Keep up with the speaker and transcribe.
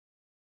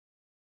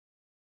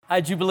Hi,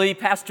 Jubilee.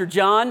 Pastor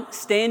John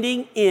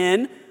standing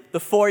in the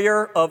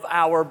foyer of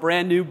our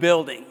brand new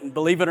building. And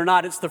believe it or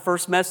not, it's the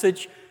first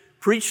message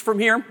preached from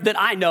here that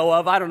I know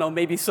of. I don't know,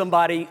 maybe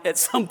somebody at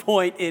some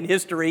point in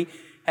history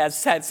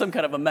has had some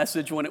kind of a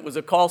message when it was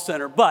a call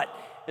center. But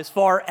as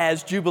far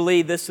as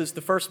Jubilee, this is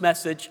the first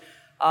message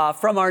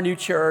from our new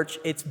church.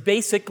 It's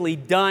basically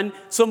done,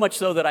 so much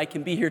so that I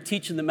can be here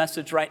teaching the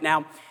message right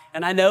now.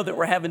 And I know that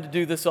we're having to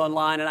do this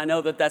online, and I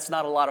know that that's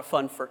not a lot of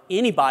fun for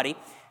anybody.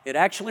 It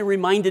actually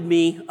reminded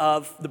me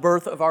of the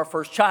birth of our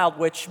first child,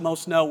 which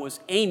most know was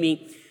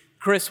Amy.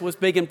 Chris was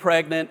big and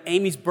pregnant.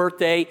 Amy's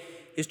birthday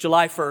is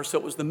July 1st, so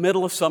it was the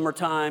middle of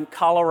summertime,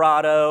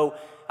 Colorado.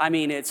 I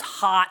mean, it's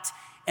hot.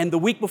 And the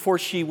week before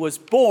she was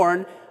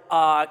born,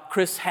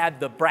 Chris had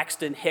the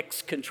Braxton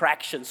Hicks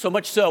contraction, so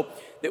much so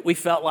that we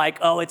felt like,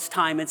 oh, it's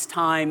time,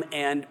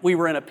 and we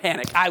were in a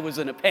panic. I was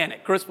in a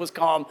panic. Chris was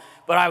calm,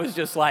 but I was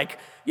just like,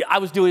 I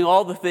was doing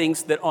all the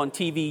things that on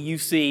TV you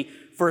see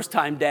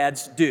first-time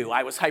dads do.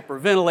 I was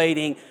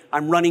hyperventilating.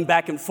 I'm running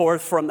back and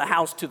forth from the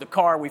house to the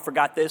car. We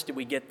forgot this. Did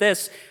we get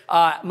this?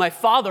 My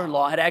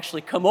father-in-law had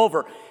actually come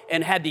over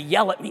and had to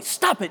yell at me,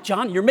 "Stop it,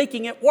 John, you're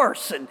making it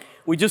worse." And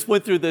we just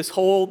went through this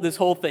whole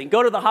thing.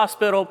 Go to the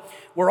hospital.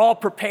 We're all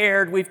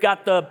prepared. We've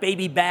got the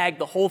baby bag,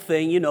 the whole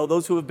thing. You know,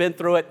 those who have been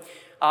through it.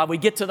 We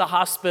get to the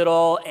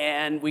hospital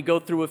and we go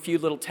through a few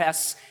little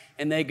tests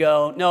and they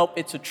go, "Nope,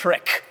 it's a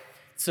trick.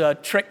 It's a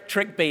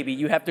trick baby.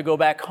 You have to go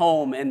back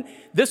home." And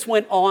this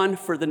went on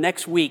for the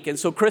next week. And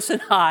so Chris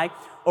and I,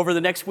 over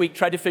the next week,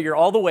 tried to figure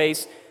all the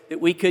ways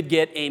that we could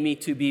get Amy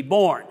to be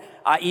born.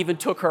 I even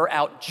took her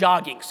out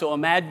jogging. So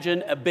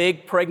imagine a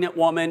big pregnant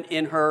woman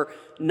in her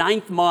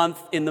 9th month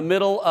in the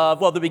middle of,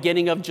 the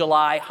beginning of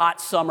July,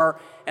 hot summer,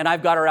 and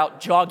I've got her out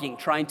jogging,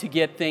 trying to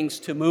get things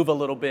to move a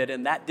little bit.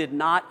 And that did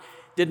not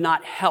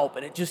help.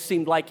 And it just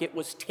seemed like it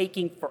was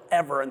taking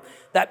forever. And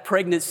that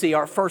pregnancy,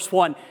 our first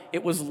one,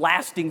 it was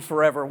lasting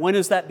forever. When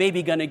is that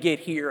baby going to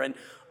get here? And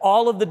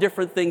all of the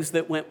different things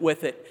that went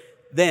with it.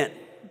 Then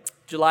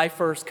July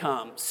 1st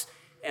comes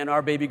and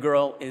our baby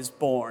girl is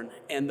born.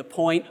 And the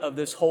point of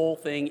this whole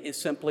thing is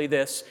simply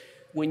this.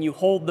 When you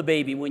hold the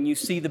baby, when you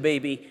see the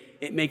baby,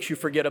 it makes you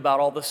forget about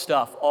all the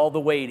stuff, all the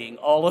waiting,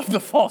 all of the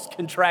false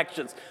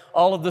contractions,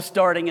 all of the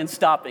starting and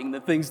stopping, the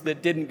things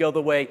that didn't go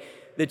the way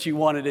that you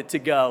wanted it to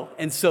go.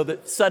 And so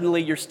that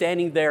suddenly you're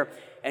standing there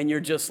and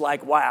you're just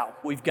like, wow,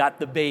 we've got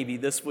the baby.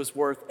 This was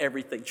worth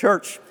everything.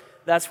 Church,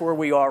 that's where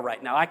we are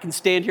right now. I can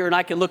stand here and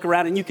I can look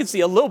around and you can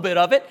see a little bit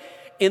of it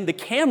in the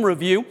camera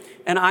view.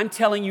 And I'm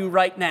telling you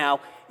right now,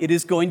 it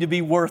is going to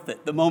be worth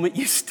it. The moment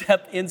you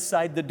step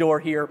inside the door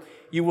here,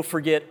 you will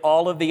forget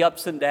all of the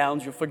ups and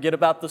downs. You'll forget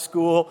about the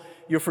school.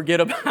 You'll forget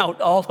about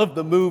all of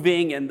the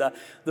moving and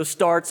the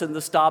starts and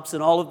the stops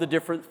and all of the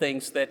different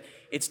things that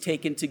it's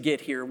taken to get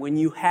here. When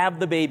you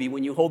have the baby,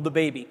 when you hold the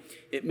baby,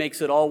 it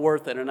makes it all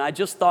worth it. And I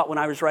just thought when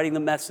I was writing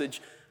the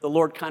message, the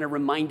Lord kind of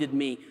reminded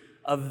me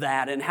of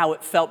that and how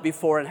it felt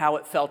before and how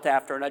it felt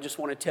after. And I just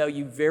want to tell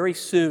you, very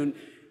soon,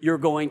 you're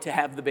going to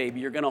have the baby.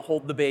 You're going to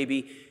hold the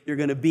baby. You're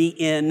going to be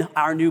in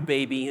our new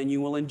baby, and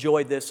you will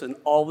enjoy this, and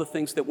all the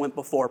things that went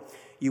before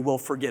you will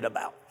forget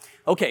about.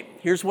 Okay,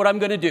 here's what I'm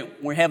going to do.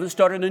 We haven't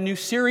started a new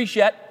series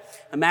yet.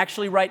 I'm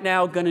actually right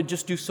now going to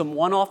just do some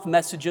one-off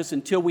messages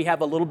until we have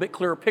a little bit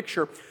clearer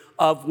picture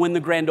of when the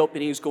grand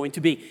opening is going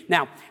to be.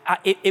 Now,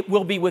 it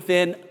will be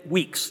within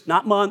weeks,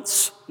 not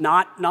months,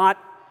 not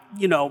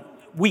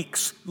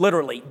weeks,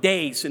 literally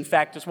days, in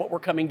fact, is what we're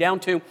coming down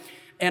to.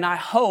 And I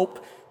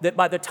hope that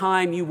by the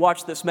time you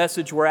watch this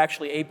message, we're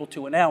actually able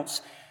to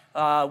announce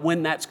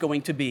when that's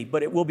going to be.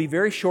 But it will be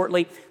very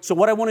shortly. So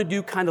what I want to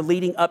do kind of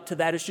leading up to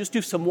that is just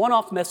do some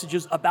one-off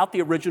messages about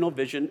the original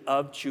vision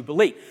of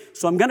Jubilee.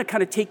 So I'm going to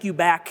kind of take you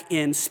back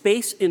in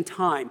space and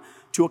time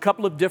to a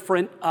couple of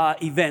different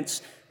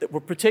events that were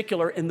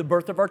particular in the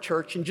birth of our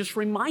church and just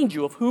remind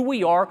you of who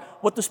we are,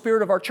 what the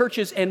spirit of our church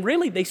is. And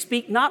really, they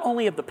speak not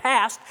only of the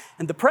past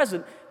and the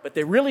present, but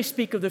they really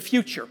speak of the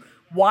future.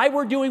 Why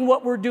we're doing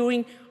what we're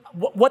doing,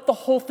 what the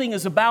whole thing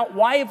is about.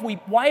 Why have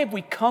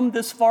we come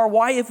this far?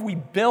 Why have we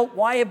built?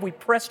 Why have we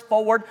pressed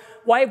forward?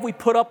 Why have we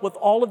put up with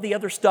all of the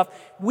other stuff?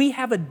 We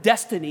have a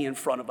destiny in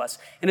front of us,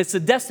 and it's a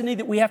destiny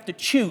that we have to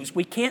choose.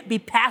 We can't be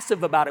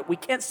passive about it. We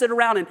can't sit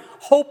around and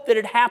hope that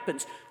it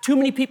happens. Too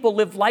many people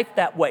live life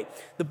that way.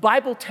 The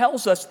Bible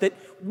tells us that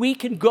we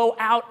can go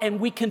out and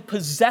we can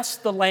possess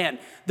the land,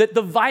 that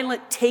the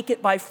violent take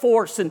it by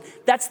force, and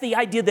that's the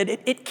idea that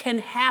it can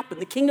happen.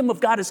 The kingdom of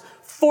God is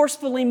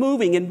forcefully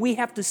moving, and we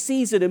have to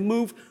seize it and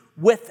move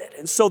with it.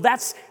 And so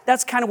that's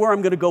kind of where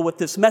I'm going to go with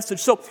this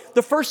message. So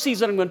the first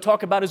season I'm going to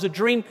talk about is a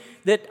dream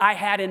that I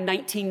had in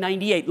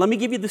 1998. Let me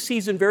give you the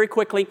season very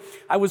quickly.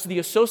 I was the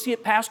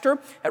associate pastor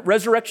at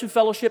Resurrection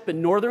Fellowship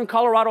in Northern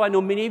Colorado. I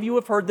know many of you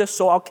have heard this,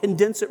 so I'll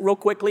condense it real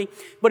quickly.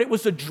 But it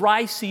was a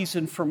dry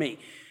season for me.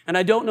 And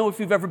I don't know if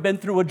you've ever been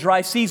through a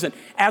dry season.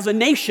 As a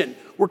nation,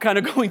 we're kind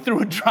of going through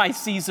a dry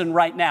season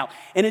right now.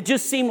 And it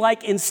just seemed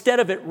like instead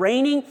of it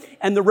raining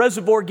and the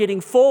reservoir getting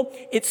full,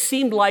 it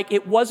seemed like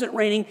it wasn't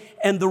raining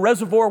and the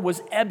reservoir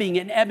was ebbing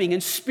and ebbing.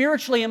 And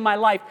spiritually in my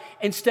life,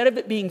 instead of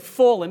it being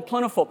full and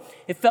plentiful,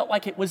 it felt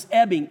like it was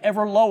ebbing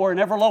ever lower and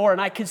ever lower.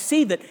 And I could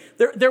see that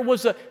there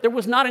was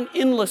not an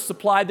endless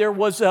supply. There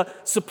was a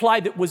supply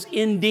that was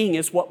ending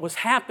is what was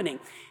happening.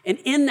 And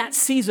in that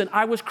season,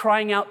 I was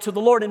crying out to the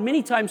Lord. And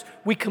many times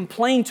we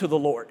complain to the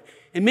Lord.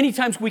 And many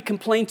times we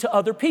complain to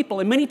other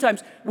people. And many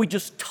times we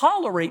just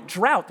tolerate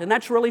drought. And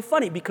that's really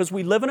funny because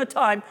we live in a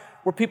time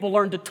where people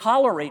learn to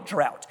tolerate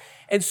drought.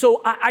 And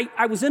so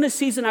I was in a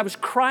season, I was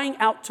crying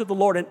out to the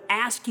Lord and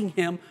asking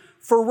him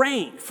for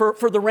rain,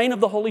 for the rain of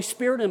the Holy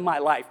Spirit in my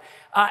life.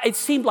 It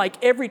seemed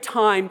like every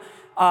time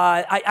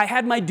I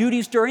had my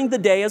duties during the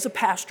day as a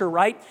pastor,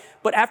 right?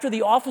 But after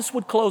the office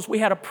would close, we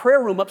had a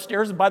prayer room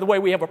upstairs. And by the way,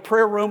 we have a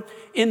prayer room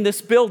in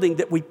this building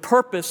that we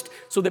purposed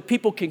so that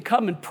people can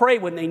come and pray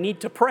when they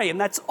need to pray. And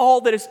that's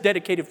all that it's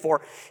dedicated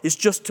for, is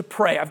just to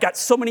pray. I've got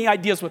so many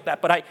ideas with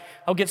that, but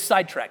I'll get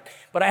sidetracked.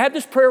 But I had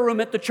this prayer room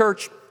at the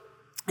church.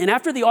 And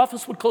after the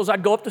office would close,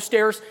 I'd go up the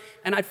stairs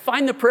and I'd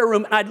find the prayer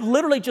room and I'd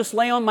literally just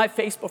lay on my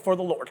face before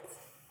the Lord.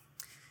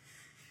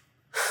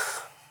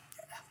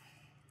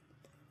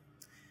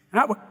 And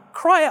I would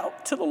cry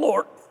out to the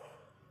Lord,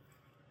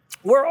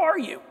 where are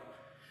you?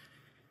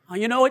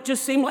 You know, it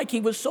just seemed like he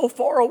was so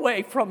far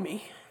away from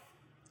me.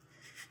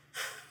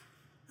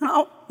 And I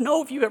don't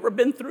know if you've ever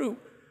been through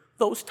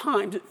those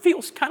times. It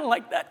feels kind of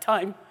like that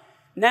time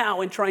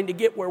now in trying to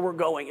get where we're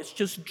going. It's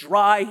just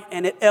dry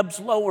and it ebbs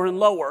lower and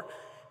lower.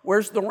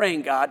 Where's the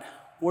rain, God?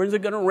 Where's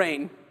it going to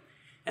rain?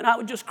 And I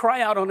would just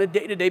cry out on a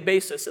day-to-day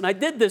basis. And I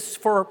did this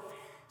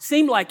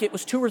seemed like it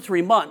was 2 or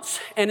 3 months.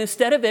 And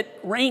instead of it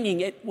raining,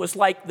 it was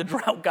like the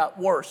drought got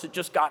worse. It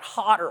just got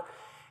hotter.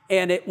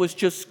 And it was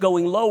just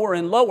going lower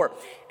and lower.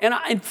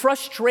 And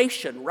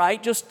frustration,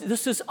 right? Just,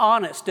 this is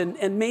honest.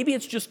 And maybe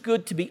it's just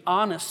good to be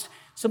honest.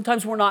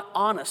 Sometimes we're not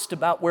honest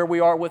about where we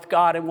are with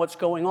God and what's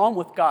going on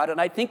with God. And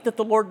I think that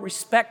the Lord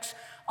respects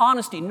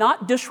honesty,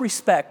 not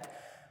disrespect,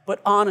 but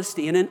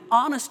honesty. And in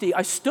honesty,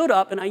 I stood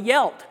up and I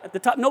yelled at the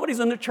top. Nobody's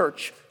in the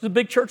church. It's a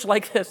big church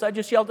like this. I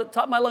just yelled at the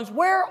top of my lungs,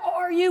 where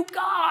are you,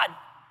 God?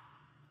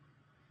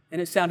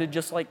 And it sounded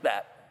just like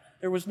that.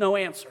 There was no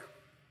answer.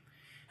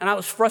 And I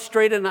was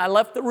frustrated and I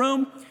left the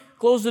room,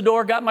 closed the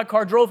door, got in my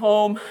car, drove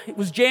home. It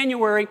was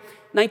January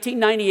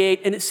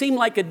 1998, and it seemed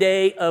like a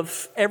day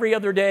of every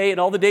other day and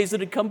all the days that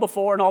had come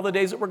before and all the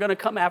days that were going to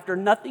come after.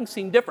 Nothing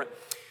seemed different.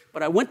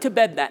 But I went to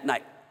bed that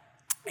night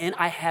and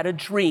I had a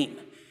dream.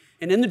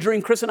 And in the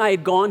dream, Chris and I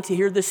had gone to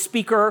hear this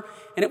speaker,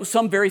 and it was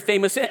some very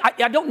famous,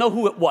 I don't know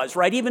who it was,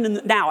 right?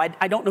 Even now,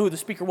 I don't know who the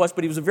speaker was,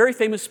 but he was a very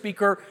famous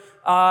speaker,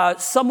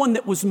 someone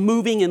that was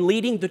moving and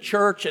leading the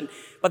church. And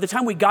by the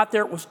time we got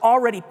there, it was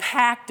already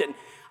packed. And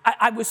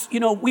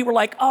we were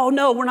like, oh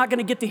no, we're not going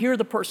to get to hear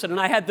the person. And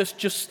I had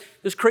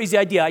this crazy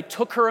idea. I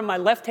took her in my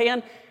left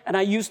hand, and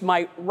I used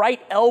my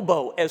right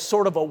elbow as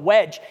sort of a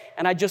wedge,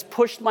 and I just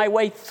pushed my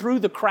way through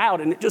the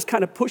crowd, and it just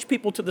kind of pushed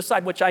people to the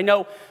side, which I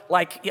know,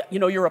 like,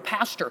 you're a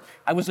pastor.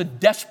 I was a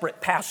desperate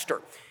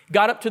pastor.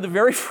 Got up to the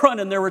very front,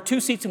 and there were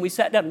 2 seats, and we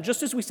sat down, and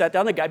just as we sat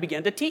down, the guy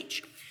began to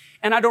teach.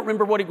 And I don't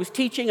remember what he was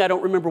teaching. I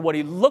don't remember what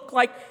he looked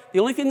like. The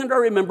only thing that I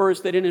remember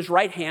is that in his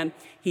right hand,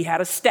 he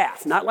had a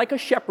staff, not like a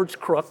shepherd's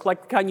crook,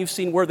 like the kind you've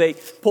seen where they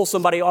pull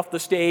somebody off the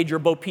stage or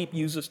Bo Peep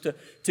uses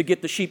to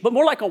get the sheep, but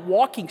more like a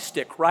walking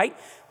stick, right?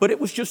 But it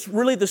was just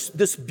really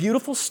this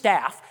beautiful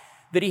staff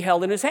that he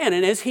held in his hand.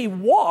 And as he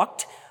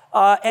walked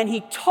and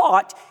he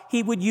taught,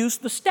 he would use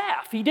the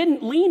staff. He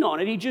didn't lean on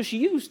it. He just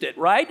used it,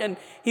 right? And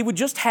he would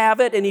just have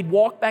it, and he'd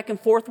walk back and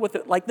forth with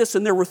it like this.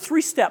 And there were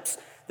 3 steps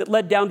that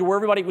led down to where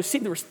everybody was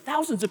sitting. There was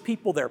thousands of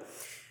people there.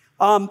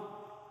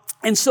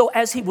 And so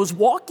as he was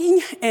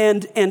walking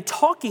and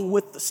talking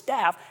with the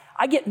staff,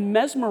 I get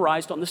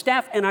mesmerized on the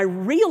staff, and I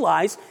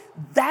realize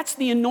that's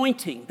the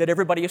anointing that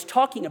everybody is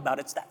talking about.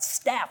 It's that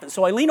staff. And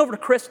so I lean over to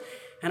Chris,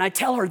 and I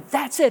tell her,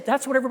 that's it.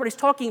 That's what everybody's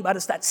talking about.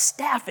 It's that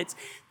staff.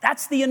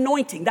 That's the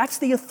anointing. That's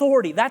the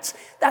authority. That's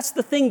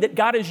the thing that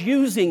God is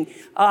using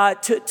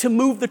to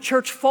move the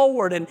church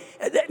forward. And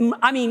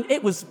I mean,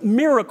 it was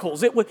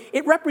miracles.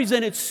 It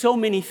represented so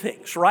many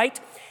things, right?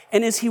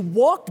 And as he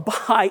walked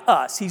by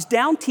us, he's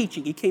down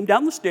teaching. He came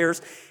down the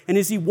stairs, and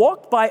as he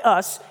walked by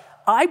us,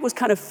 I was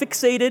kind of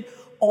fixated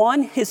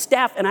on his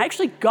staff, and I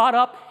actually got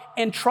up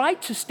and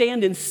tried to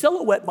stand in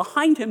silhouette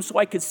behind him so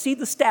I could see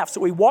the staff.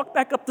 So he walked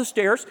back up the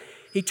stairs.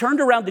 He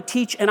turned around to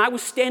teach, and I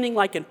was standing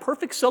like in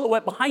perfect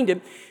silhouette behind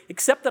him,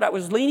 except that I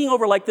was leaning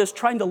over like this,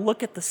 trying to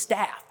look at the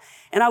staff.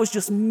 And I was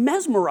just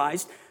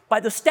mesmerized by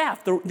the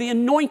staff, the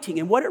anointing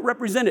and what it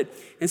represented.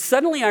 And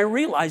suddenly I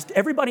realized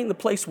everybody in the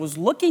place was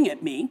looking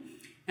at me,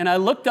 and I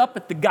looked up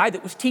at the guy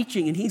that was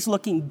teaching, and he's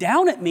looking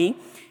down at me.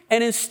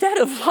 And instead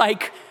of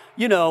like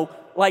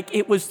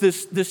it was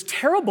this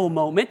terrible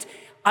moment,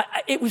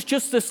 it was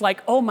just this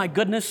like, oh my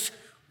goodness,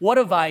 what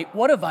have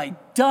I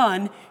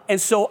done?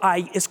 And so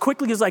as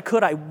quickly as I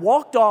could, I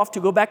walked off to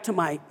go back to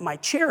my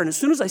chair. And as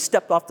soon as I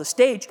stepped off the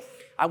stage,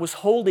 I was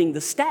holding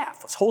the staff.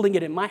 I was holding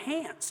it in my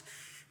hands.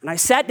 And I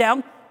sat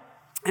down,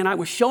 and I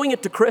was showing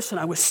it to Chris, and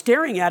I was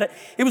staring at it.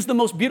 It was the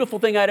most beautiful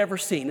thing I'd ever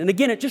seen. And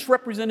again, it just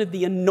represented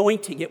the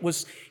anointing. It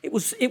was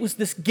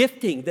this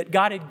gifting that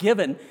God had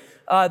given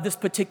this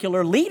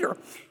particular leader.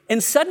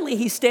 And suddenly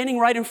he's standing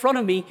right in front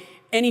of me,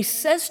 and he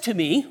says to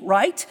me,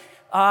 right,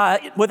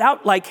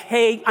 without like,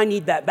 hey, I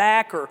need that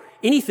back or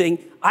anything,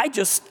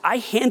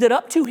 I hand it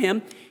up to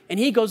him, and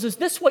he goes, is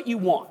this what you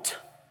want?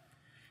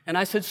 And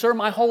I said, sir,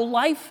 my whole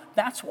life,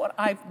 that's what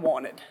I've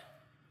wanted.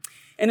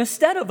 And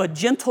instead of a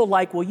gentle,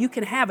 like, well, you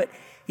can have it,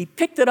 he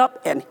picked it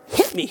up and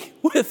hit me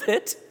with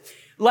it,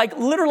 like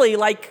literally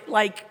like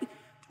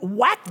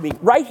whacked me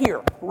right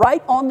here,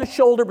 right on the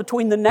shoulder,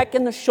 between the neck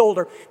and the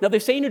shoulder. Now, they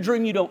say in a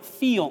dream you don't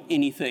feel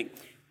anything.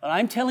 But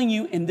I'm telling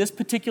you, in this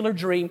particular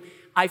dream,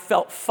 I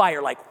felt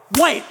fire, like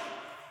wham!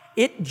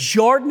 It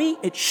jarred me,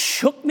 it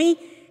shook me,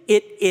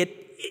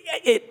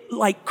 it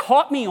like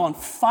caught me on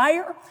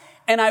fire,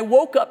 and I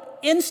woke up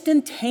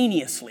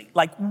instantaneously,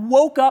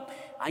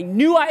 I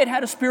knew I had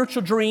had a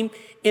spiritual dream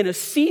in a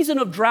season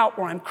of drought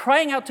where I'm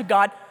crying out to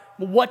God,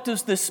 what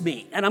does this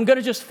mean? And I'm going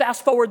to just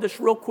fast forward this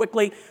real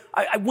quickly.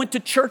 I went to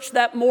church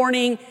that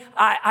morning.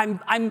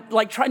 I'm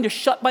like trying to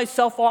shut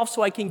myself off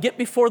so I can get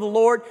before the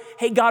Lord.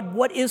 Hey, God,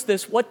 what is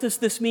this? What does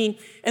this mean?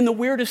 And the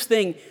weirdest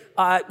thing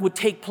would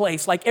take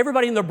place. Like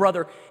everybody and their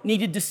brother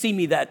needed to see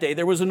me that day.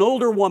 There was an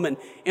older woman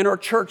in our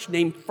church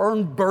named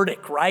Fern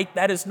Burdick, right?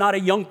 That is not a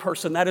young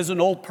person. That is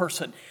an old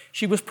person.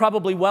 She was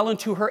probably well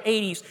into her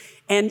 80s.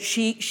 And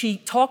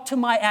she talked to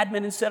my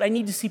admin and said, I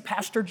need to see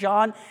Pastor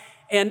John.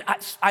 And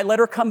I let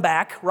her come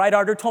back, right? I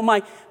already told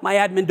my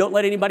admin, don't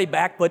let anybody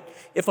back, but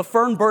if a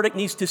Fern Burdick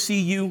needs to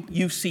see you,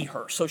 you see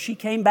her. So she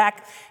came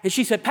back and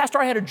she said, Pastor,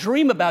 I had a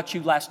dream about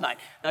you last night.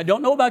 Now, I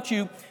don't know about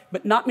you,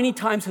 but not many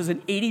times has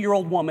an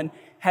 80-year-old woman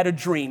had a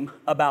dream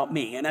about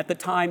me. And at the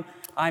time,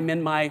 I'm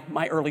in my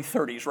early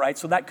 30s, right?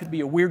 So that could be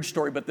a weird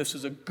story, but this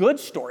is a good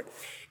story.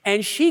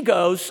 And she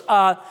goes,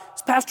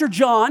 Pastor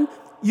John,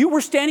 you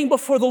were standing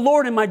before the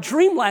Lord in my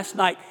dream last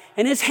night,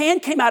 and his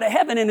hand came out of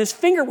heaven and his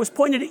finger was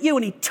pointed at you,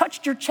 and he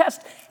touched your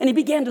chest and he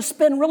began to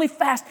spin really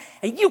fast,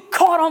 and you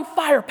caught on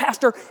fire,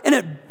 Pastor, and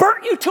it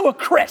burnt you to a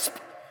crisp.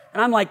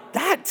 And I'm like,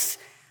 that's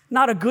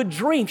not a good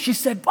dream. She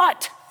said,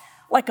 but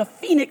like a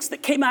phoenix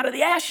that came out of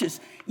the ashes,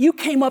 you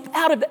came up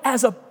out of it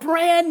as a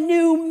brand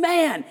new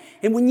man.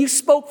 And when you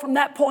spoke from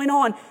that point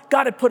on,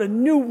 God had put a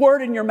new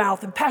word in your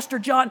mouth. And Pastor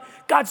John,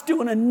 God's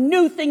doing a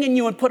new thing in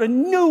you and put a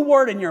new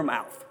word in your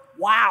mouth.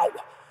 Wow.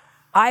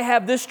 I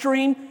have this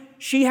dream.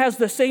 She has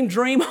the same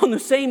dream on the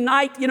same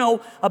night,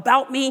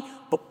 about me.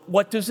 But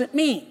what does it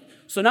mean?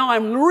 So now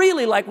I'm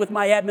really like with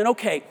my admin,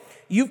 okay,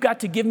 you've got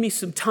to give me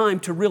some time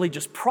to really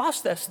just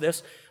process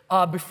this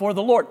before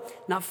the Lord.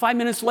 Now, 5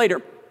 minutes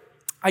later,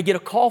 I get a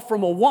call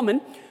from a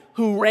woman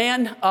who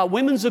ran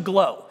Women's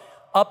Aglow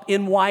up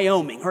in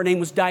Wyoming. Her name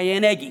was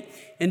Diane Eggy.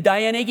 And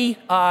Diane Eggy,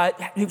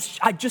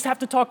 I just have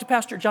to talk to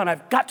Pastor John.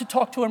 I've got to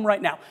talk to him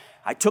right now.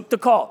 I took the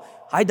call.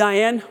 Hi,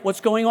 Diane.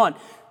 What's going on?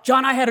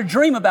 John, I had a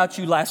dream about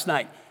you last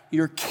night.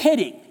 You're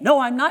kidding. No,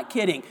 I'm not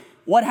kidding.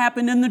 What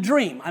happened in the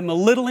dream? I'm a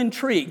little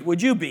intrigued.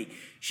 Would you be?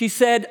 She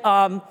said,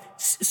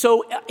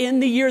 so in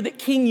the year that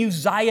King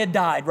Uzziah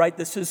died, right?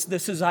 This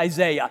is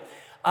Isaiah.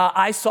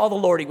 I saw the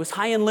Lord. He was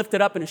high and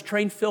lifted up, and his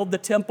train filled the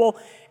temple.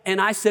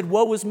 And I said,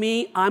 woe is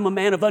me. I'm a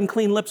man of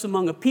unclean lips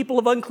among a people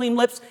of unclean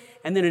lips.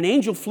 And then an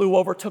angel flew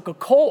over, took a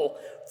coal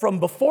from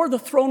before the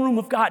throne room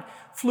of God,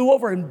 flew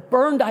over and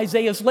burned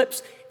Isaiah's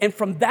lips. And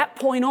from that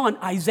point on,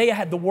 Isaiah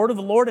had the word of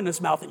the Lord in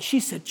his mouth. And she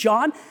said,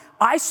 John,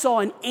 I saw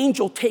an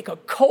angel take a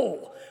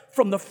coal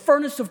from the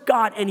furnace of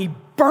God, and he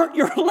burnt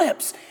your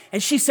lips.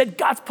 And she said,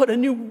 God's put a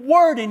new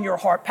word in your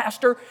heart,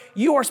 Pastor.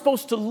 You are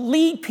supposed to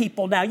lead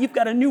people now. You've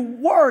got a new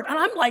word. And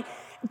I'm like,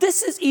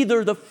 this is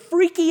either the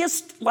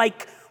freakiest,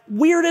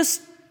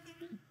 weirdest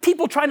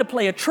people trying to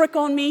play a trick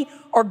on me,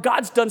 or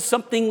God's done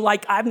something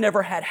like I've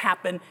never had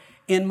happen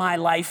in my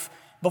life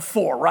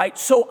before, right?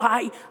 So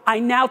I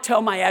now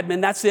tell my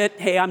admin, that's it.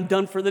 Hey, I'm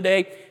done for the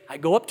day. I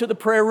go up to the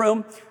prayer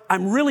room. I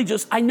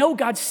know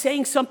God's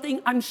saying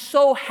something. I'm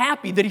so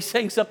happy that he's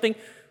saying something,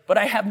 but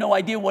I have no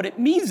idea what it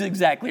means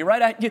exactly,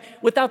 right?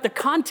 Without the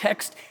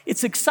context,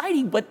 it's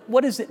exciting, but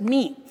what does it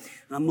mean?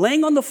 And I'm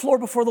laying on the floor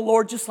before the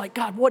Lord, just like,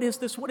 God, what is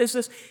this? What is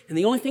this? And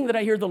the only thing that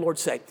I hear the Lord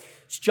say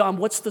is, John,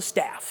 what's the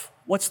staff?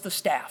 What's the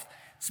staff?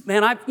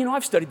 Man,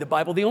 I've studied the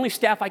Bible. The only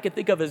staff I could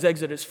think of is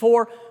Exodus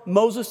 4,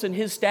 Moses and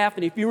his staff.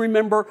 And if you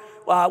remember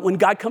when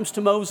God comes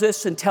to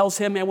Moses and tells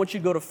him, I want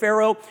you to go to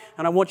Pharaoh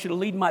and I want you to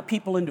lead my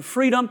people into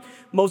freedom.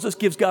 Moses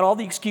gives God all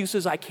the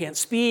excuses. I can't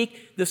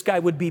speak. This guy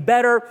would be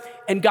better.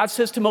 And God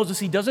says to Moses,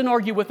 he doesn't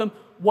argue with him.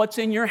 What's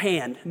in your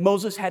hand?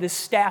 Moses had his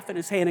staff in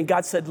his hand and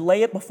God said,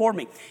 lay it before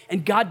me.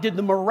 And God did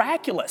the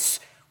miraculous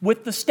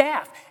with the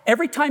staff.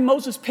 Every time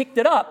Moses picked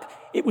it up,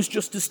 it was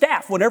just a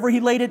staff. Whenever he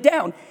laid it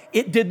down,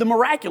 it did the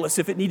miraculous.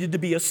 If it needed to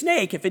be a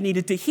snake, if it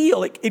needed to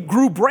heal, it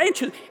grew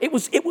branches. It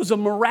was a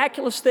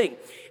miraculous thing.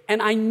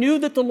 And I knew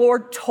that the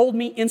Lord told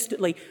me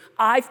instantly,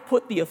 I've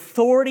put the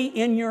authority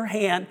in your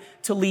hand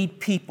to lead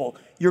people.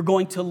 You're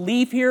going to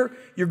leave here.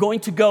 You're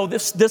going to go.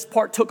 This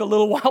part took a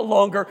little while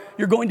longer.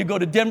 You're going to go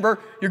to Denver.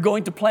 You're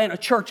going to plant a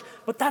church.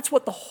 But that's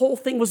what the whole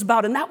thing was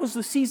about. And that was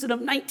the season of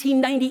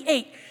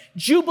 1998.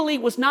 Jubilee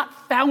was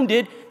not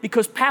founded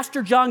because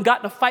Pastor John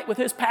got in a fight with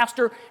his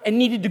pastor and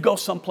needed to go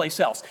someplace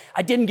else.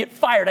 I didn't get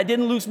fired. I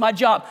didn't lose my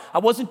job. I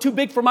wasn't too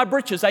big for my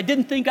britches. I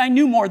didn't think I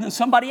knew more than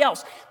somebody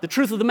else. The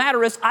truth of the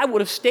matter is I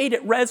would have stayed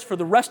at Res for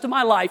the rest of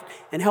my life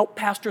and helped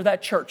pastor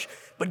that church.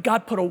 But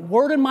God put a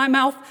word in my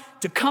mouth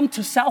to come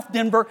to South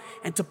Denver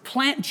and to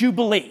plant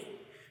Jubilee.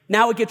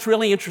 Now it gets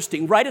really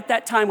interesting. Right at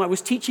that time, I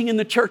was teaching in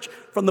the church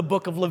from the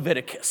book of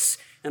Leviticus.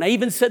 And I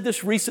even said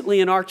this recently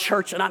in our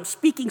church, and I'm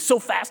speaking so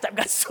fast, I've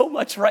got so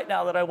much right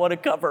now that I want to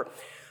cover.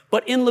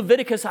 But in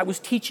Leviticus, I was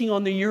teaching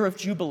on the year of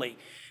Jubilee.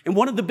 And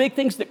one of the big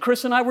things that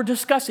Chris and I were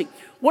discussing,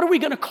 what are we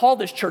going to call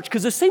this church?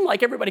 Because it seemed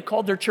like everybody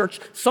called their church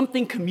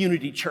something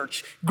community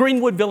church,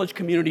 Greenwood Village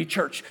Community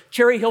Church,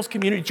 Cherry Hills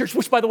Community Church,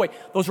 which, by the way,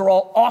 those are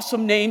all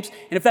awesome names.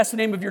 And if that's the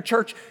name of your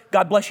church,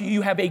 God bless you,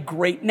 you have a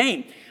great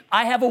name.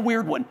 I have a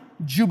weird one,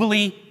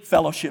 Jubilee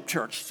Fellowship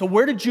Church. So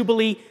where did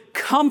Jubilee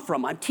come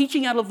from? I'm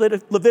teaching out of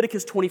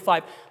Leviticus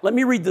 25. Let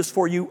me read this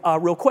for you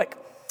real quick.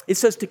 It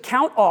says to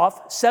count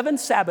off 7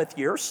 Sabbath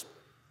years,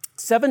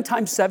 7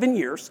 times 7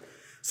 years,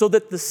 so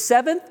that the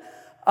 7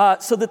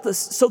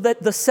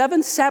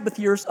 Sabbath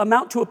years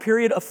amount to a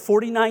period of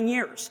 49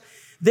 years.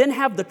 Then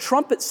have the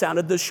trumpet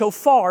sounded, the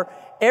shofar,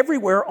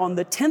 everywhere on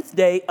the 10th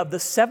day of the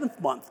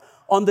 7th month.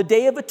 On the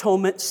Day of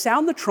Atonement,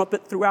 sound the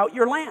trumpet throughout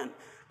your land.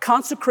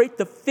 Consecrate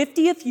the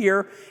 50th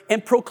year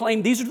and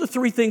proclaim, these are the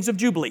 3 things of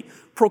Jubilee.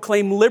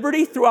 Proclaim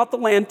liberty throughout the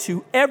land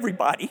to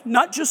everybody,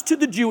 not just to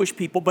the Jewish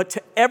people, but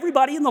to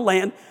everybody in the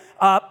land.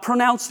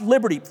 Pronounce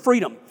liberty,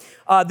 freedom.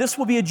 This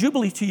will be a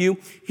Jubilee to you.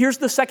 Here's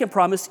the second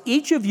promise.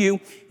 Each of you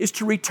is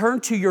to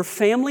return to your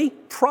family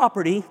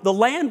property. The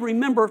land,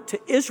 remember, to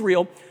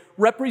Israel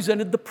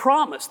represented the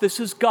promise. This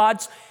is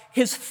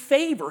His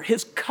favor,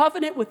 His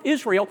covenant with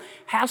Israel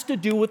has to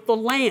do with the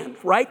land,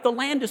 right? The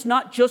land is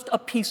not just a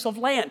piece of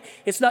land.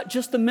 It's not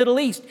just the Middle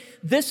East.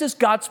 This is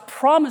God's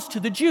promise to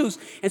the Jews.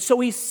 And so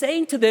He's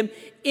saying to them,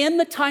 in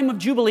the time of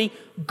Jubilee,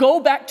 go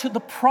back to the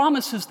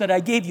promises that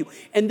I gave you.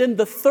 And then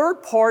the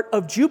third part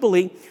of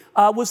Jubilee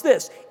was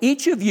this.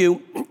 Each of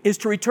you is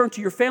to return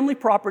to your family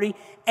property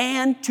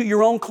and to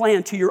your own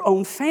clan, to your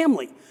own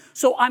family.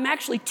 So I'm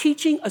actually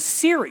teaching a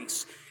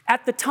series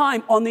at the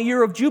time on the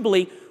year of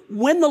Jubilee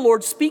when the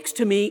Lord speaks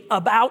to me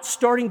about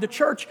starting the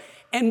church.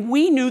 And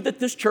we knew that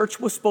this church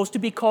was supposed to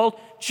be called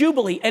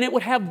Jubilee, and it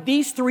would have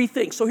these 3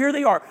 things. So here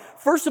they are.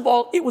 First of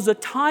all, it was a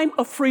time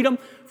of freedom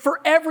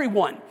for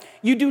everyone.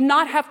 You do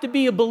not have to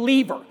be a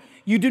believer.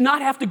 You do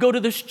not have to go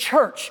to this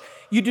church.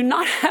 You do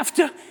not have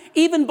to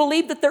even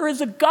believe that there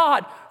is a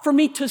God for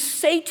me to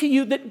say to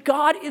you that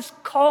God is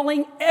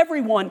calling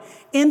everyone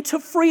into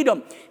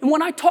freedom. And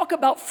when I talk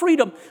about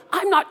freedom,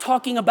 I'm not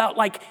talking about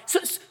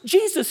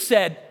Jesus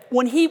said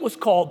when He was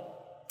called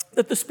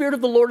that the Spirit of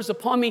the Lord is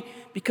upon me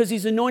because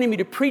He's anointing me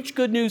to preach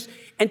good news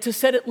and to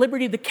set at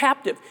liberty the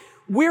captive.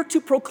 We're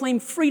to proclaim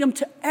freedom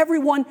to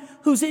everyone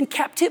who's in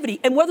captivity.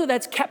 And whether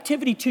that's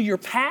captivity to your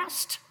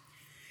past,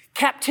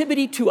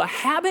 captivity to a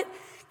habit,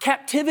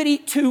 captivity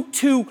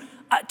to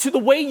the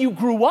way you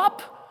grew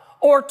up,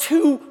 or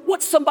to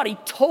what somebody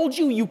told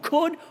you you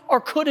could or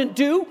couldn't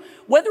do,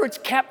 whether it's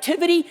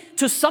captivity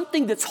to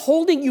something that's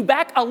holding you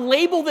back, a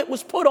label that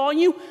was put on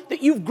you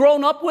that you've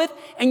grown up with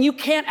and you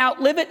can't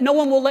outlive it, no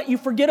one will let you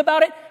forget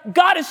about it.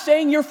 God is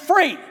saying you're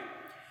free.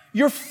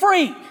 You're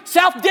free.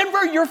 South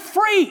Denver, you're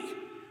free.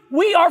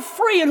 We are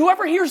free, and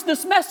whoever hears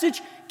this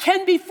message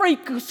can be free,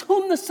 because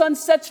whom the Son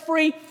sets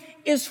free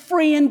is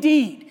free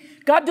indeed.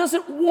 God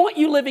doesn't want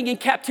you living in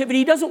captivity.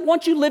 He doesn't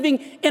want you living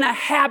in a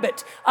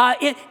habit,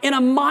 in a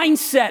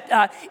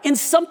mindset, in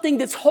something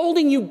that's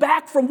holding you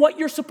back from what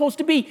you're supposed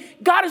to be.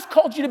 God has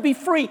called you to be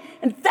free.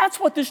 And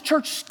that's what this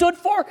church stood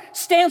for,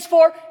 stands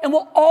for, and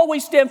will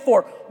always stand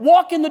for.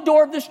 Walk in the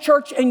door of this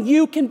church and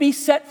you can be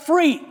set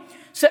free.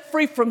 Set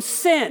free from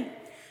sin,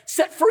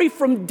 set free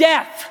from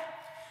death,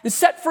 and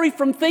set free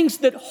from things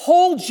that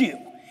hold you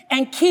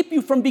and keep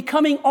you from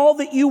becoming all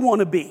that you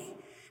want to be.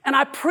 And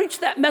I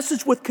preach that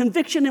message with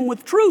conviction and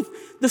with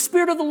truth. The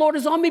Spirit of the Lord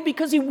is on me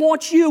because He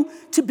wants you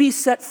to be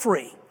set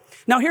free.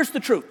 Now, here's the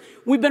truth.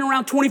 We've been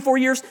around 24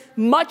 years.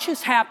 Much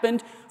has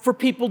happened for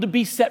people to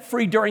be set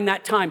free during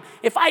that time.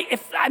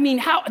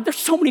 There's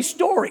so many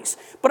stories,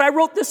 but I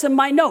wrote this in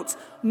my notes.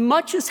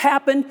 Much has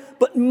happened,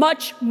 but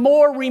much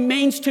more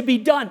remains to be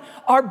done.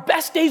 Our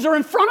best days are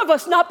in front of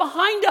us, not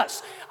behind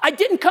us. I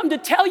didn't come to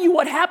tell you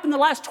what happened the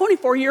last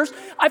 24 years.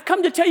 I've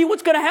come to tell you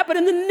what's going to happen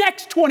in the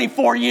next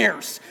 24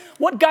 years.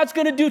 What God's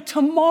going to do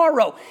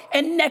tomorrow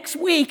and next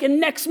week and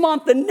next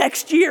month and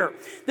next year.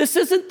 This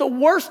isn't the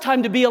worst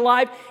time to be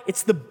alive.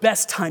 It's the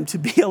best time to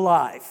be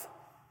alive.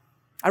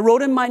 I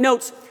wrote in my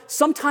notes,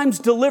 sometimes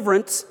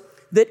deliverance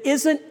that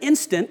isn't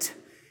instant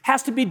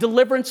has to be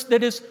deliverance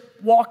that is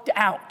walked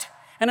out.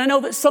 And I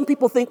know that some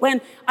people think,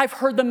 man, I've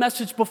heard the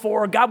message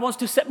before. God wants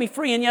to set me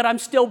free, and yet I'm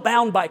still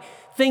bound by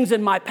things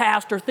in my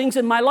past or things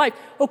in my life.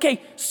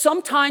 Okay,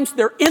 sometimes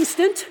they're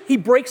instant. He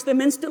breaks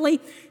them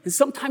instantly. And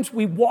sometimes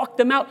we walk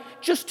them out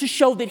just to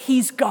show that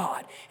he's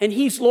God and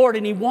he's Lord,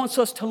 and he wants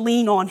us to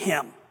lean on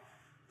him.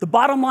 The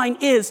bottom line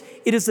is,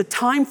 it is a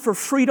time for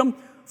freedom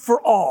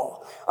for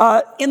all.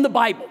 In the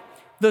Bible,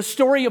 the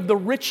story of the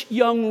rich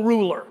young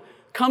ruler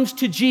comes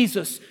to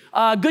Jesus.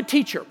 Good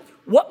teacher,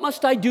 what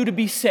must I do to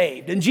be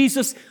saved? And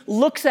Jesus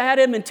looks at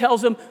him and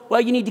tells him,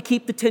 well, you need to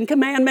keep the 10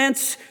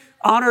 commandments,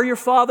 honor your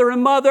father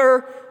and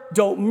mother,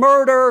 don't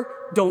murder,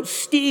 don't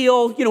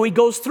steal. You know, he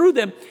goes through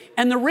them.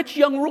 And the rich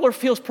young ruler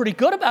feels pretty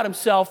good about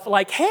himself,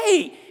 like,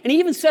 hey, and he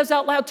even says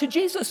out loud to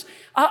Jesus,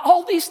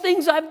 all these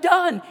things I've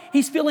done.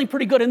 He's feeling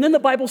pretty good. And then the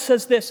Bible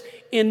says this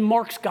in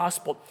Mark's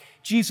gospel.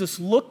 Jesus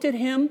looked at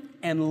him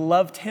and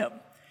loved him.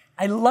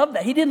 I love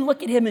that. He didn't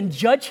look at him and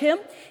judge him.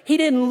 He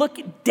didn't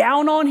look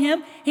down on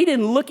him. He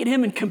didn't look at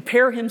him and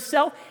compare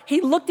himself. He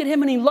looked at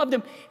him and he loved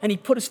him, and he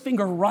put his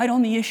finger right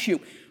on the issue.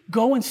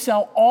 Go and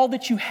sell all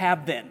that you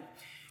have then.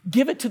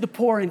 Give it to the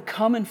poor and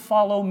come and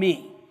follow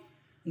me.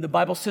 And the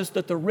Bible says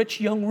that the rich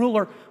young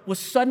ruler was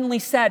suddenly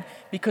sad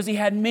because he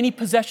had many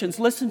possessions.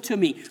 Listen to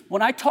me.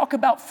 When I talk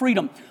about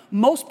freedom,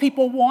 most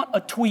people want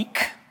a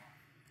tweak.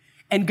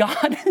 And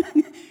God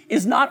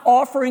is not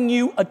offering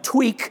you a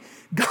tweak.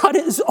 God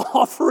is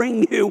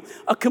offering you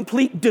a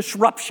complete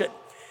disruption.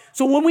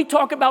 So when we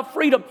talk about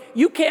freedom,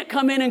 you can't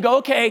come in and go,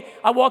 okay,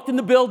 I walked in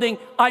the building,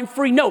 I'm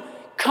free. No,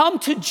 come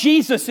to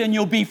Jesus and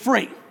you'll be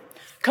free.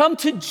 Come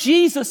to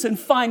Jesus and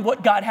find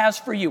what God has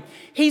for you.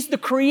 He's the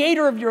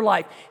creator of your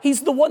life.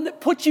 He's the one that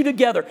puts you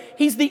together.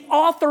 He's the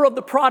author of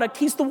the product.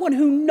 He's the one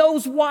who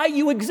knows why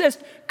you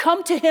exist.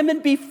 Come to him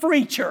and be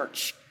free,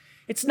 church.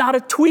 It's not a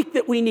tweak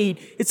that we need.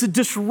 It's a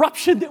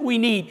disruption that we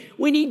need.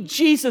 We need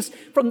Jesus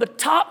from the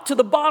top to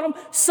the bottom,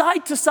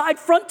 side to side,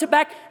 front to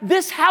back.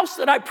 This house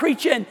that I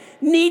preach in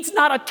needs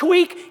not a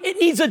tweak. It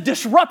needs a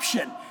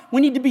disruption.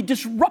 We need to be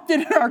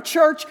disrupted in our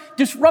church,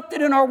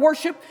 disrupted in our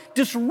worship,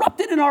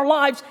 disrupted in our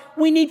lives.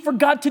 We need for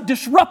God to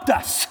disrupt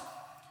us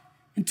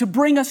and to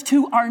bring us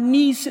to our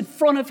knees in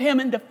front of him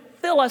and to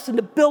fill us and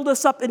to build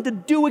us up and to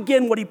do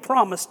again what he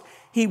promised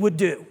he would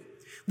do.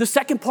 The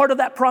second part of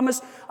that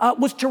promise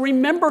was to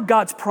remember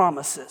God's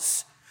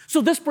promises.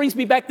 So this brings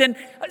me back then.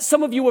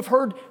 Some of you have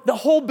heard the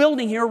whole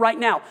building here right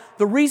now.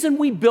 The reason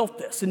we built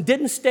this and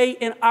didn't stay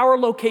in our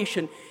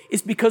location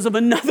is because of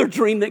another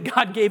dream that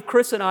God gave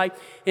Chris and I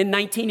in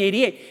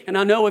 1988. And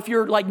I know if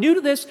you're like new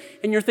to this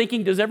and you're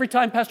thinking, does every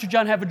time Pastor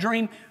John have a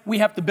dream, we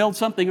have to build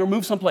something or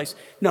move someplace?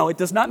 No, it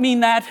does not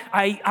mean that.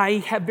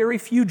 I have very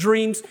few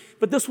dreams,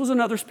 but this was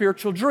another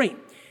spiritual dream.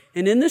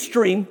 And in this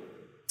dream,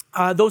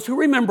 those who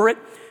remember it,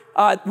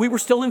 we were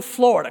still in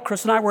Florida.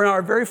 Chris and I were in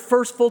our very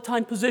first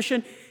full-time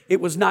position. It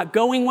was not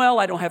going well.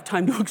 I don't have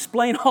time to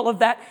explain all of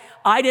that.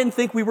 I didn't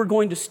think we were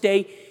going to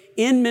stay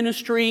in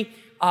ministry.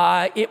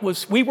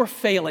 We were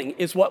failing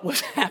is what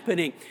was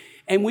happening.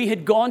 And we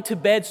had gone to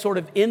bed sort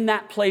of in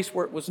that place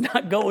where it was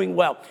not going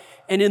well.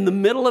 And in the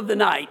middle of the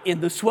night,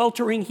 in the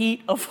sweltering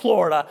heat of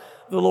Florida,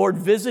 the Lord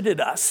visited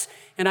us.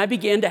 And I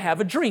began to have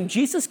a dream.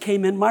 Jesus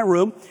came in my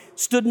room,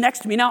 stood next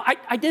to me. Now,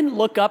 I didn't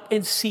look up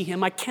and see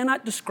him. I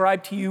cannot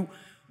describe to you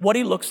what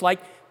he looks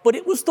like, but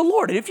it was the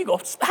Lord. And if you go,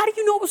 how do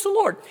you know it was the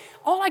Lord?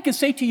 All I can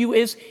say to you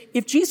is,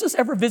 if Jesus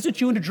ever visits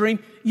you in a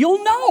dream,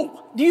 you'll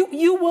know.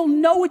 You will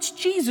know it's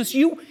Jesus.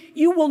 You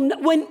will know,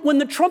 when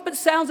the trumpet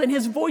sounds and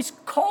his voice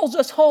calls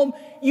us home,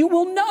 you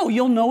will know.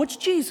 You'll know it's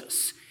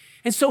Jesus.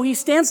 And so he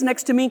stands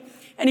next to me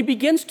and he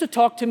begins to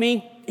talk to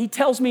me. He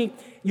tells me,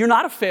 you're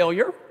not a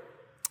failure.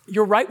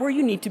 You're right where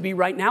you need to be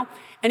right now.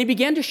 And he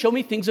began to show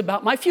me things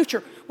about my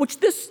future, which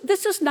this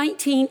is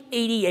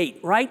 1988,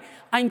 right?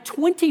 I'm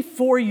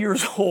 24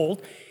 years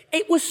old.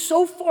 It was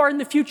so far in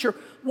the future.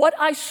 What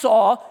I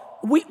saw,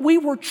 we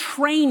were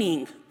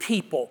training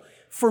people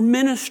for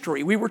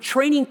ministry. We were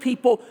training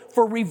people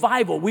for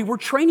revival. We were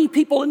training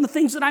people in the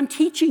things that I'm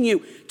teaching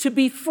you to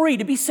be free,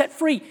 to be set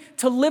free,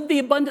 to live the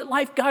abundant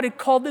life God had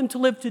called them to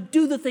live, to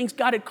do the things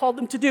God had called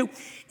them to do.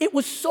 It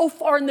was so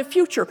far in the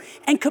future.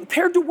 And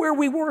compared to where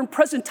we were in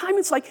present time,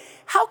 it's like,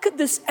 how could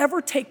this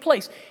ever take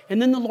place?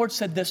 And then the Lord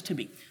said this to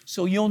me.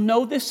 So you'll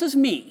know this is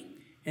me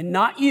and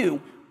not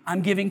you.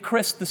 I'm giving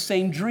Chris the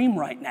same dream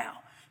right now.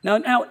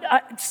 Now,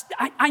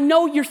 I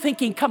know you're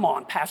thinking, come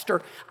on,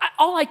 Pastor.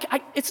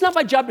 It's not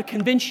my job to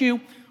convince you.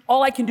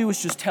 All I can do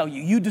is just tell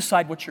you. You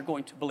decide what you're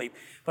going to believe.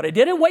 But I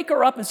didn't wake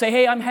her up and say,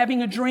 hey, I'm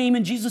having a dream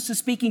and Jesus is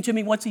speaking to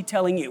me. What's he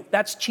telling you?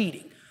 That's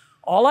cheating.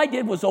 All I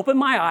did was open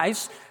my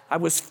eyes. I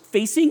was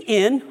facing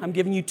in. I'm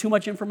giving you too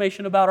much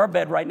information about our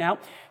bed right now.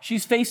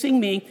 She's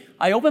facing me.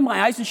 I opened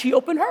my eyes and she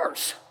opened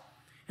hers.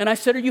 And I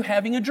said, are you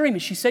having a dream?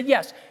 And she said,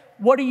 yes.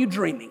 What are you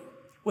dreaming?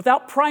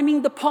 Without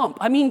priming the pump.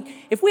 I mean,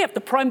 if we have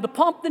to prime the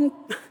pump,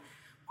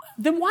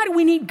 then why do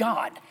we need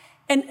God?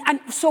 And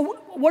so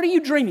what are you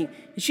dreaming?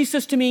 And she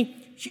says to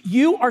me,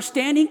 you are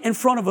standing in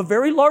front of a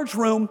very large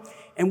room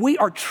and we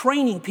are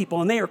training people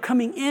and they are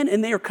coming in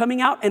and they are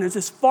coming out and it's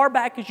as far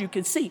back as you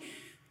can see.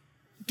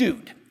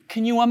 Dude,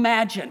 can you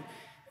imagine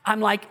I'm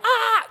like,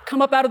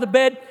 come up out of the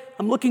bed.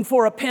 I'm looking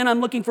for a pen. I'm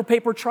looking for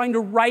paper, trying to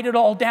write it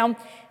all down.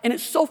 And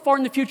it's so far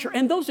in the future.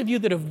 And those of you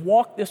that have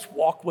walked this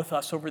walk with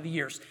us over the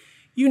years,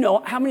 you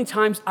know how many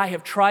times I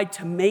have tried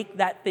to make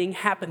that thing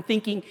happen,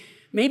 thinking,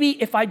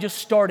 maybe if I just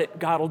start it,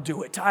 God will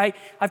do it.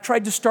 I've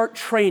tried to start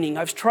training.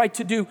 I've tried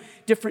to do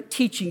different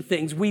teaching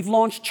things. We've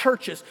launched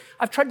churches.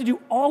 I've tried to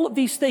do all of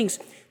these things.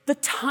 The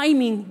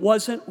timing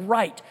wasn't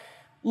right.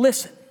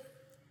 Listen,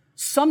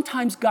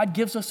 sometimes God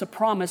gives us a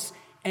promise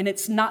and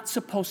it's not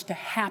supposed to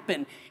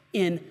happen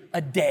in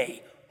a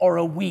day or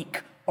a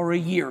week or a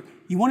year.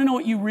 You want to know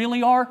what you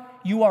really are?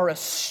 You are a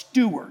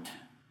steward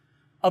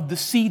of the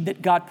seed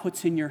that God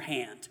puts in your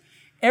hand.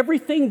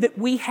 Everything that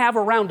we have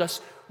around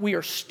us, we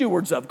are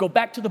stewards of. Go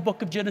back to the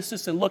book of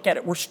Genesis and look at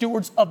it. We're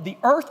stewards of the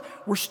earth.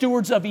 We're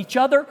stewards of each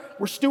other.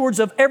 We're stewards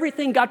of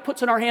everything God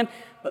puts in our hand.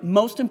 But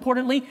most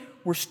importantly,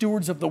 we're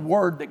stewards of the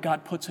word that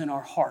God puts in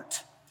our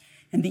heart.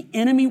 And the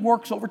enemy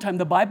works overtime.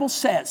 The Bible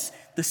says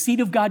the seed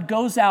of God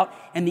goes out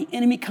and the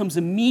enemy comes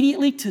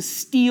immediately to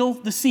steal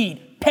the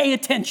seed. Pay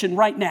attention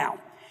right now.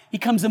 He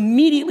comes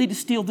immediately to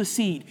steal the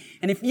seed.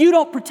 And if you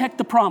don't protect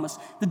the promise,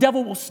 the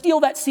devil will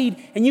steal that seed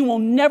and you will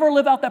never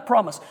live out that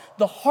promise.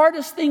 The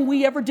hardest thing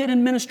we ever did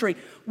in ministry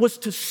was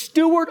to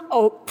steward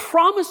a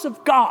promise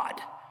of God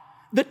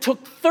that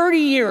took 30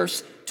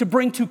 years to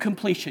bring to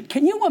completion.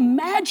 Can you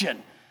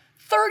imagine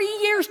 30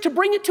 years to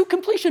bring it to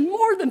completion?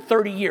 More than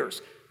 30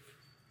 years.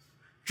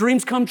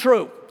 Dreams come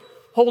true.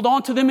 Hold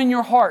on to them in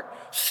your heart.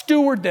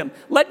 Steward them.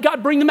 Let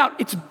God bring them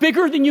out. It's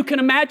bigger than you can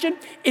imagine.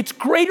 It's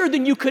greater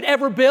than you could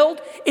ever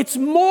build. It's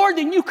more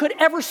than you could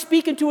ever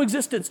speak into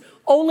existence.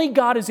 Only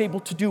God is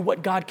able to do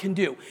what God can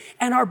do.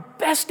 And our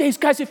best days,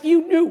 guys, if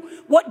you knew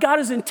what God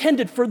has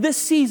intended for this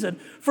season,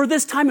 for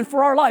this time, and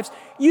for our lives,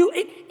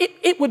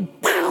 it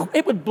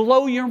would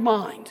blow your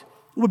mind.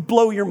 It would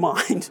blow your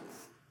mind.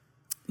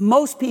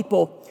 Most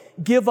people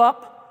give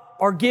up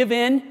or give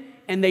in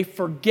and they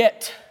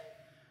forget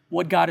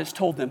what God has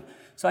told them.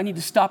 So I need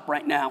to stop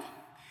right now.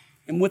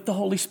 And with the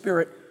Holy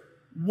Spirit,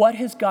 what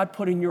has God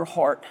put in your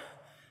heart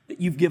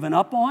that you've given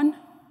up on,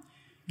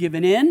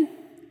 given in,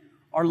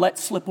 or let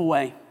slip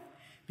away?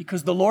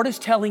 Because the Lord is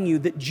telling you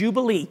that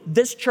Jubilee,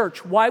 this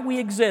church, why we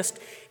exist,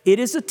 it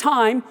is a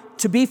time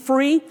to be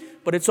free,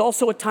 but it's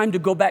also a time to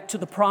go back to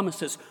the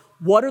promises.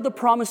 What are the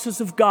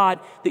promises of God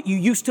that you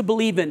used to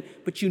believe in,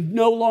 but you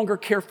no longer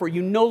care for,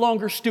 you no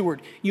longer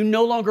steward, you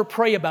no longer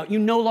pray about, you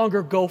no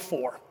longer go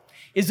for?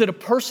 Is it a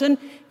person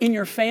in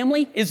your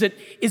family? Is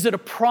it a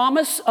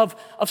promise of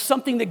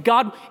something that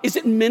God, is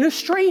it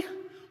ministry?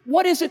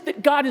 What is it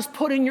that God has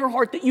put in your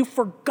heart that you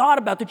forgot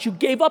about, that you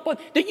gave up on,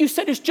 that you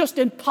said is just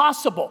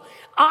impossible?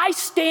 I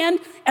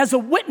stand as a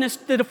witness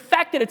to the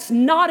fact that it's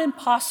not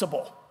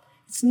impossible.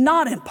 It's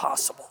not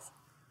impossible.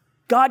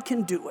 God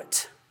can do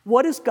it.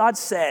 What has God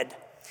said?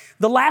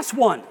 The last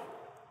one,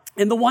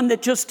 and the one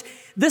that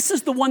this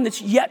is the one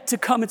that's yet to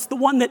come. It's the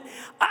one that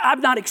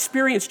I've not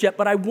experienced yet,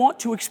 but I want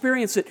to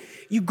experience it.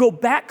 You go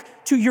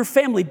back to your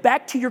family,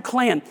 back to your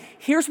clan.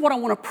 Here's what I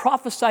want to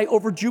prophesy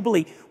over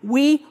Jubilee.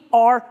 We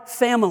are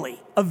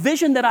family. A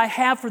vision that I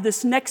have for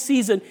this next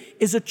season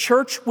is a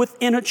church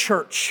within a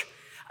church.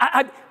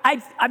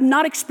 I've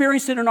not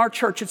experienced it in our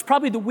church. It's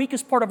probably the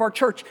weakest part of our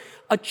church.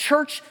 A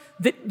church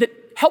that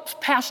helps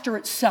pastor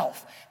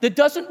itself, that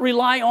doesn't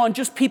rely on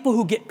just people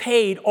who get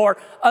paid or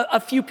a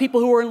few people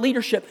who are in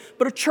leadership,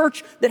 but a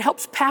church that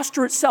helps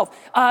pastor itself.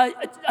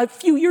 A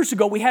few years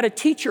ago, we had a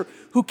teacher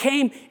who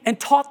came and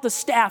taught the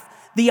staff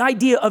the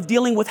idea of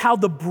dealing with how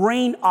the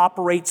brain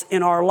operates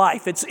in our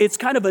life. It's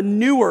kind of a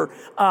newer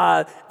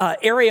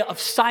area of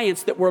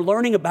science that we're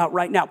learning about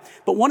right now.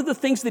 But one of the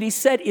things that he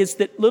said is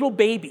that little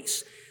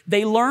babies,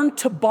 they learn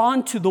to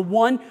bond to the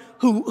one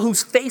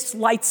whose face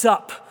lights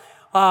up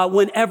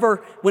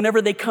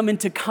whenever they come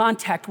into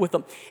contact with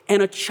them.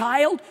 And a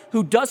child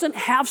who doesn't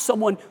have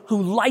someone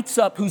who lights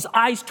up, whose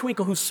eyes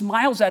twinkle, who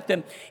smiles at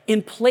them,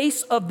 in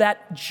place of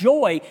that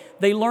joy,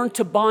 they learn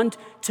to bond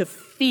to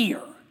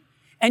fear.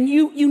 And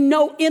you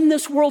know, in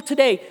this world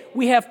today,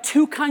 we have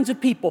two kinds of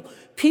people.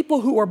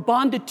 People who are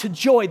bonded to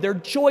joy. They're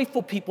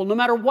joyful people. No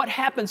matter what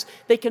happens,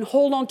 they can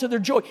hold on to their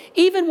joy.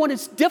 Even when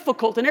it's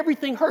difficult and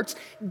everything hurts,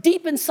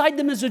 deep inside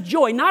them is a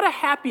joy. Not a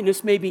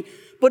happiness maybe,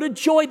 but a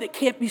joy that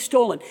can't be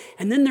stolen.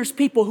 And then there's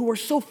people who are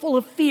so full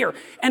of fear.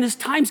 And as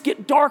times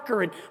get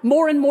darker and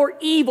more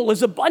evil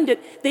is abundant,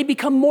 they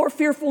become more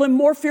fearful. And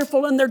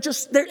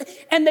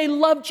and they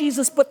love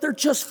Jesus, but they're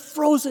just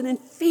frozen in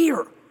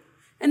fear.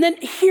 And then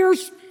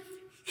here's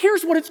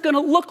what it's going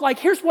to look like.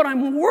 Here's what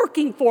I'm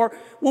working for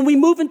when we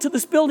move into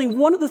this building.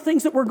 One of the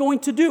things that we're going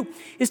to do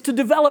is to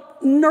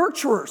develop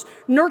nurturers.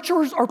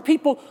 Nurturers are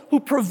people who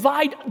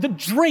provide the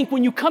drink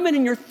when you come in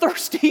and you're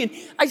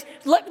thirsty.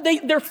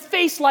 And their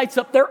face lights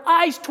up, their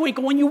eyes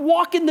twinkle. When you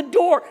walk in the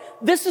door,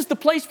 this is the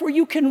place where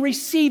you can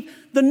receive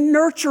the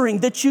nurturing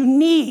that you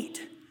need.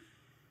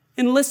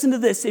 And listen to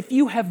this. If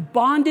you have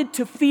bonded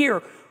to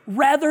fear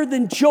rather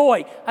than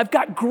joy, I've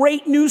got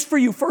great news for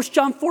you. 1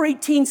 John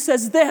 4:18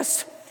 says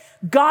this.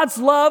 God's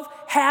love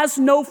has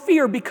no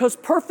fear because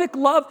perfect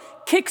love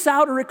kicks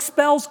out or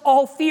expels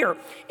all fear.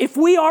 If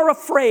we are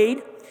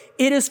afraid,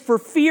 it is for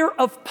fear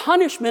of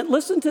punishment.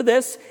 Listen to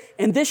this,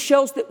 and this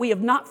shows that we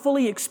have not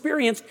fully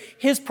experienced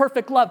his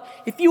perfect love.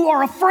 If you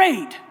are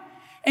afraid,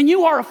 and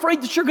you are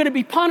afraid that you're going to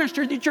be punished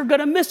or that you're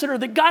going to miss it or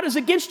that God is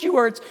against you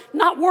or it's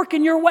not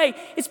working your way,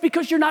 it's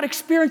because you're not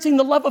experiencing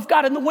the love of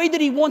God. And the way that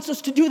he wants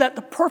us to do that,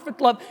 the perfect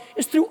love,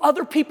 is through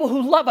other people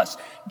who love us.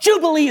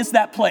 Jubilee is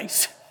that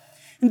place.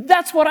 And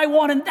that's what I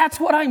want, and that's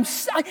what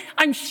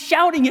I'm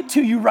shouting it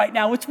to you right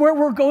now. It's where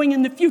we're going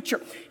in the future.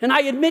 And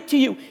I admit to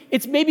you,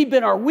 it's maybe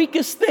been our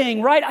weakest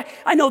thing, right?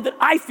 I know that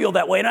I feel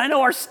that way, and I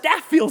know our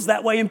staff feels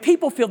that way, and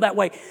people feel that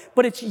way.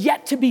 But it's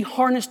yet to be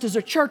harnessed as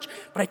a church.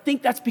 But I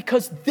think that's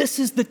because this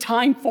is the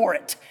time for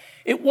it.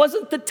 It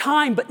wasn't the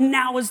time, but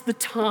now is the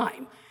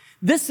time.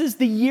 This is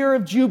the year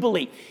of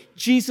Jubilee.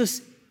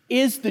 Jesus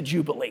is the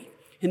Jubilee.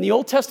 In the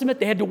Old Testament,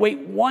 they had to wait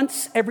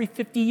once every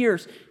 50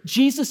 years.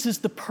 Jesus is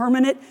the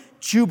permanent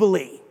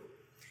Jubilee.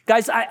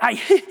 Guys,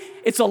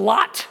 it's a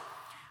lot.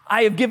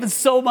 I have given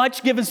so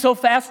much, given so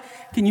fast.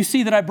 Can you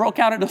see that I broke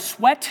out in a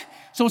sweat?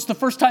 So it's the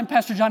first time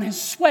Pastor John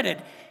has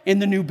sweated in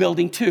the new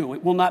building too.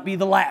 It will not be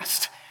the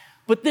last.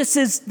 But this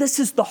is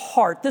the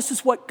heart. This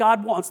is what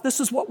God wants. This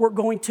is what we're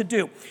going to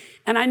do.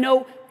 And I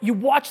know you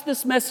watched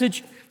this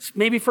message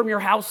maybe from your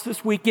house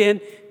this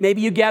weekend.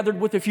 Maybe you gathered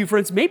with a few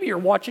friends. Maybe you're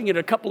watching it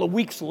a couple of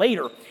weeks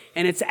later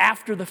and it's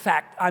after the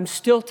fact. I'm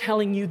still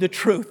telling you the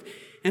truth.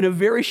 In a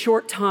very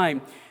short time,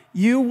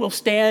 you will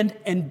stand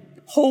and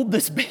hold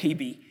this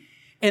baby,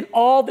 and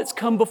all that's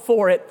come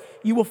before it,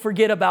 you will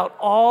forget about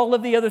all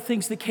of the other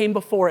things that came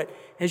before it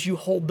as you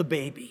hold the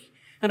baby.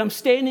 And I'm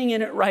standing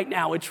in it right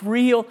now. It's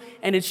real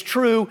and it's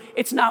true.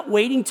 It's not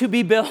waiting to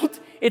be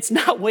built. It's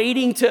not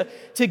waiting to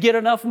get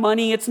enough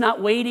money. It's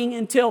not waiting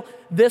until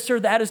this or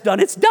that is done.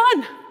 It's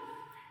done.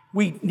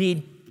 We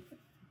need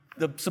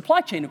the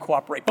supply chain to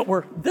cooperate, but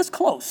we're this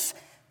close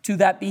to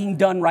that being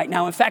done right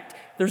now. In fact,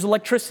 there's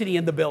electricity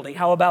in the building.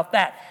 How about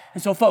that?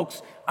 And so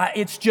folks,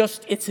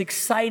 it's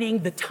exciting.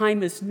 The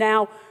time is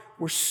now.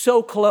 We're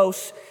so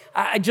close.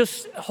 I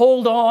just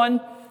hold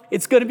on.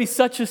 It's going to be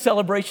such a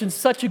celebration,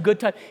 such a good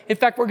time. In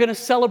fact, we're going to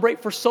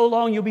celebrate for so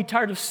long, you'll be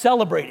tired of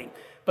celebrating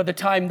by the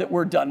time that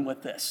we're done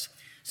with this.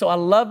 So I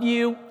love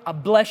you. I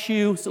bless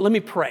you. So let me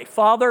pray.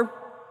 Father,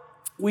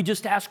 we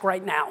just ask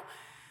right now,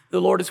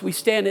 the Lord, as we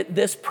stand at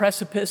this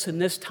precipice in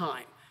this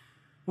time,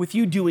 with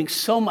you doing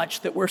so much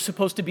that we're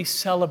supposed to be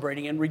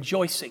celebrating and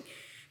rejoicing.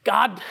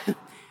 God,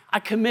 I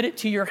commit it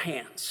to your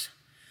hands.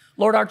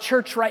 Lord, our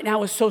church right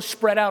now is so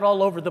spread out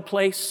all over the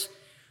place.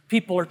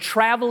 People are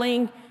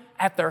traveling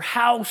at their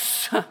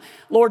house.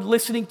 Lord,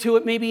 listening to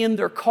it maybe in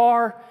their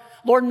car.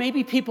 Lord,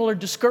 maybe people are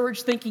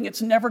discouraged thinking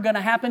it's never going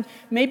to happen.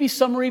 Maybe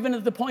some are even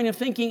at the point of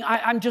thinking,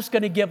 I'm just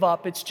going to give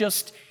up.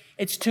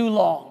 It's too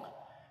long.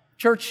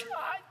 Church,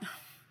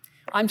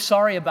 I'm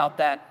sorry about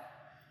that.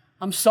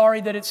 I'm sorry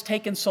that it's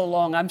taken so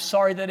long. I'm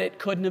sorry that it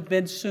couldn't have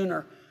been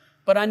sooner.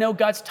 But I know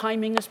God's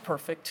timing is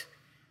perfect.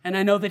 And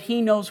I know that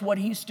he knows what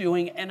he's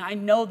doing. And I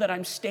know that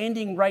I'm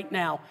standing right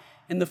now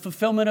in the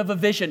fulfillment of a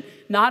vision.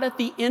 Not at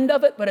the end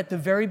of it, but at the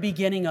very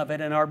beginning of it.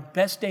 And our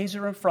best days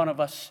are in front of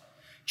us.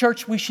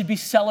 Church, we should be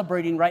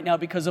celebrating right now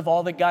because of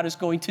all that God is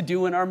going to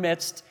do in our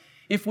midst.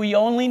 If we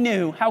only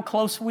knew how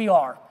close we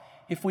are.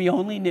 If we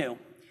only knew.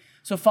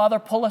 So Father,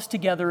 pull us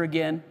together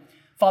again.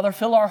 Father,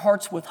 fill our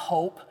hearts with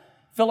hope.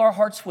 Fill our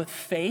hearts with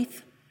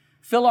faith.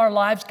 Fill our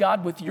lives,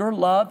 God, with your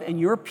love and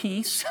your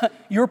peace,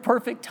 your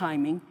perfect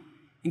timing.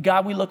 And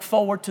God, we look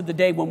forward to the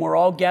day when we're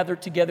all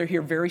gathered together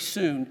here very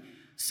soon,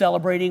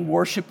 celebrating,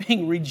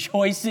 worshiping,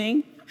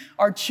 rejoicing,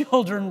 our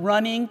children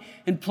running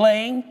and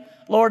playing.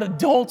 Lord,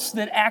 adults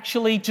that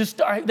actually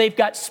they've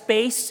got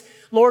space.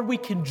 Lord, we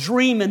can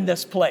dream in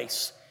this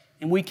place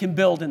and we can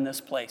build in this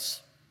place.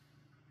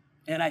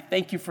 And I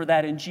thank you for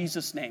that in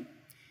Jesus' name.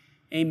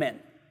 Amen.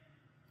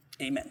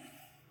 Amen.